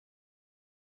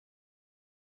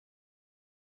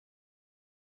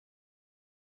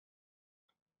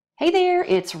Hey there,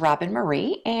 it's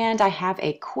Roben-Marie, and I have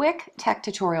a quick tech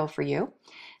tutorial for you.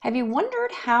 Have you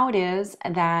wondered how it is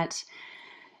that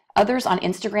others on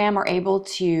Instagram are able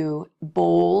to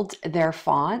bold their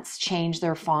fonts, change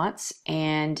their fonts,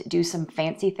 and do some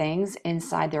fancy things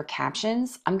inside their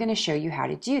captions? I'm going to show you how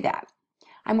to do that.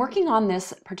 I'm working on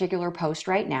this particular post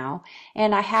right now,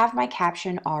 and I have my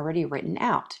caption already written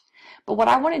out. But what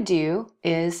I want to do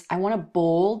is I want to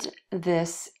bold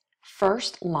this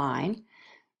first line.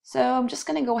 So I'm just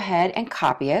going to go ahead and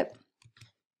copy it.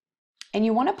 And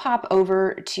you want to pop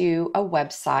over to a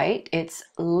website. It's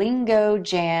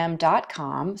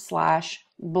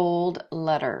lingojam.com/bold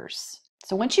letters.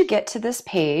 So once you get to this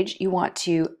page, you want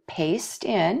to paste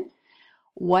in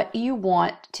what you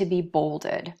want to be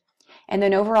bolded. And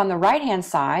then over on the right hand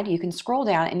side, you can scroll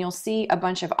down and you'll see a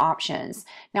bunch of options.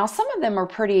 Now some of them are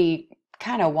pretty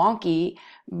kind of wonky,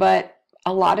 but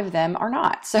a lot of them are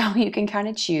not. So you can kind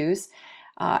of choose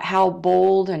how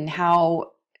bold and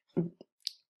how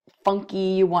funky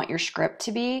you want your script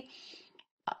to be,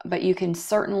 but you can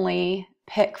certainly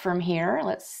pick from here.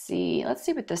 Let's see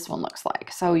what this one looks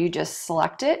like. So you just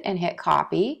select it and hit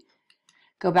copy,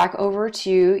 go back over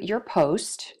to your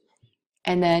post,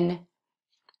 and then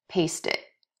paste it.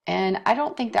 And I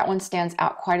don't think that one stands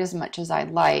out quite as much as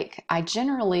I'd like. I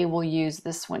generally will use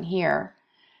this one here.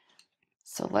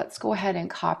 So let's go ahead and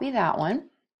copy that one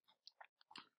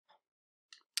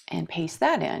and paste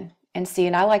that in and see,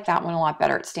 and I like that one a lot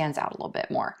better. It stands out a little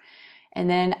bit more. And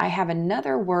then I have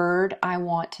another word I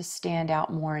want to stand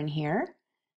out more in here.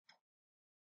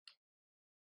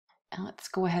 And let's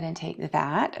go ahead and take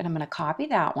that, and I'm going to copy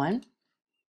that one,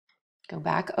 go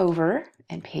back over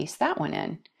and paste that one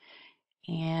in.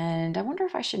 And I wonder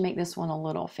if I should make this one a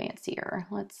little fancier.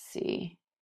 Let's see.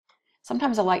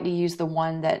 Sometimes I like to use the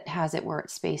one that has it where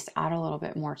it's spaced out a little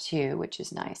bit more too, which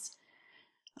is nice.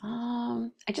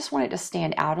 I just want it to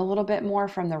stand out a little bit more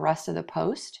from the rest of the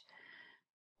post.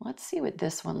 Let's see what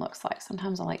this one looks like.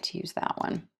 Sometimes I like to use that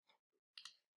one.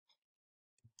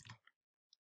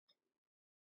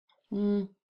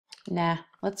 Nah,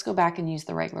 let's go back and use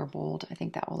the regular bold. I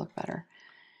think that will look better.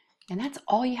 And that's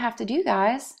all you have to do,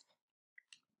 guys.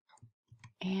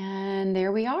 And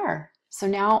there we are. So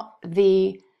now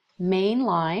the main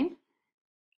line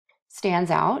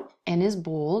stands out and is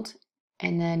bold.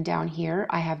 And then down here,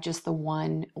 I have just the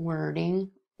one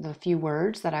wording, the few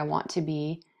words that I want to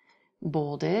be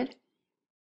bolded.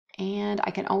 And I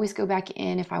can always go back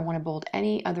in if I want to bold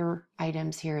any other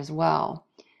items here as well.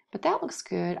 But that looks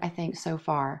good, I think, so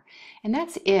far. And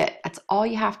that's it. That's all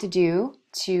you have to do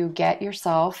to get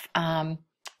yourself to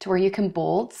where you can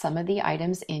bold some of the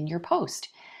items in your post.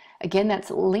 Again,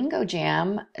 that's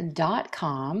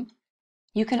lingojam.com.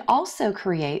 You can also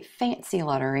create fancy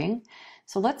lettering.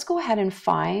 So let's go ahead and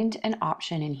find an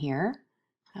option in here.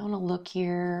 I want to look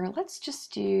here. Let's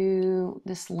just do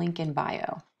this link in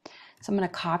bio. So I'm going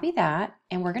to copy that,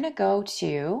 and we're going to go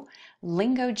to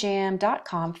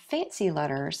lingojam.com fancy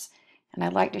letters, and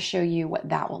I'd like to show you what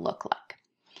that will look like.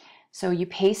 So you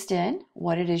paste in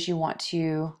what it is you want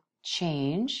to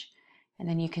change, and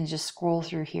then you can just scroll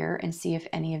through here and see if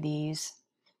any of these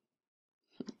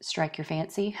strike your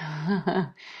fancy.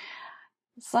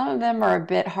 Some of them are a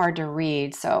bit hard to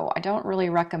read, so I don't really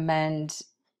recommend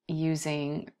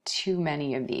using too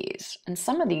many of these. And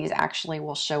some of these actually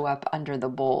will show up under the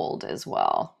bold as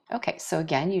well. Okay, so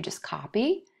again, you just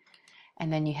copy, and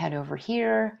then you head over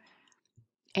here,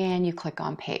 and you click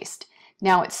on paste.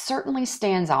 Now it certainly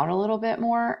stands out a little bit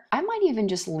more. I might even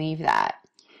just leave that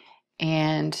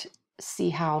and see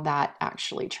how that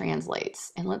actually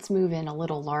translates. And let's move in a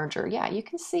little larger. Yeah, you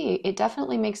can see it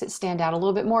definitely makes it stand out a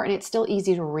little bit more, and it's still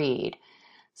easy to read.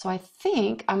 So I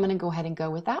think I'm going to go ahead and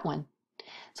go with that one.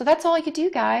 So that's all you could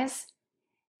do, guys.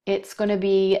 It's going to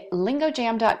be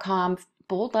lingojam.com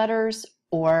bold letters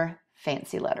or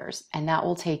fancy letters, and that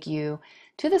will take you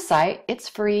to the site. It's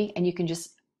free, and you can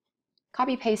just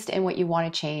copy paste in what you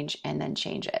want to change and then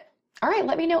change it. All right,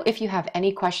 let me know if you have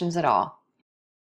any questions at all.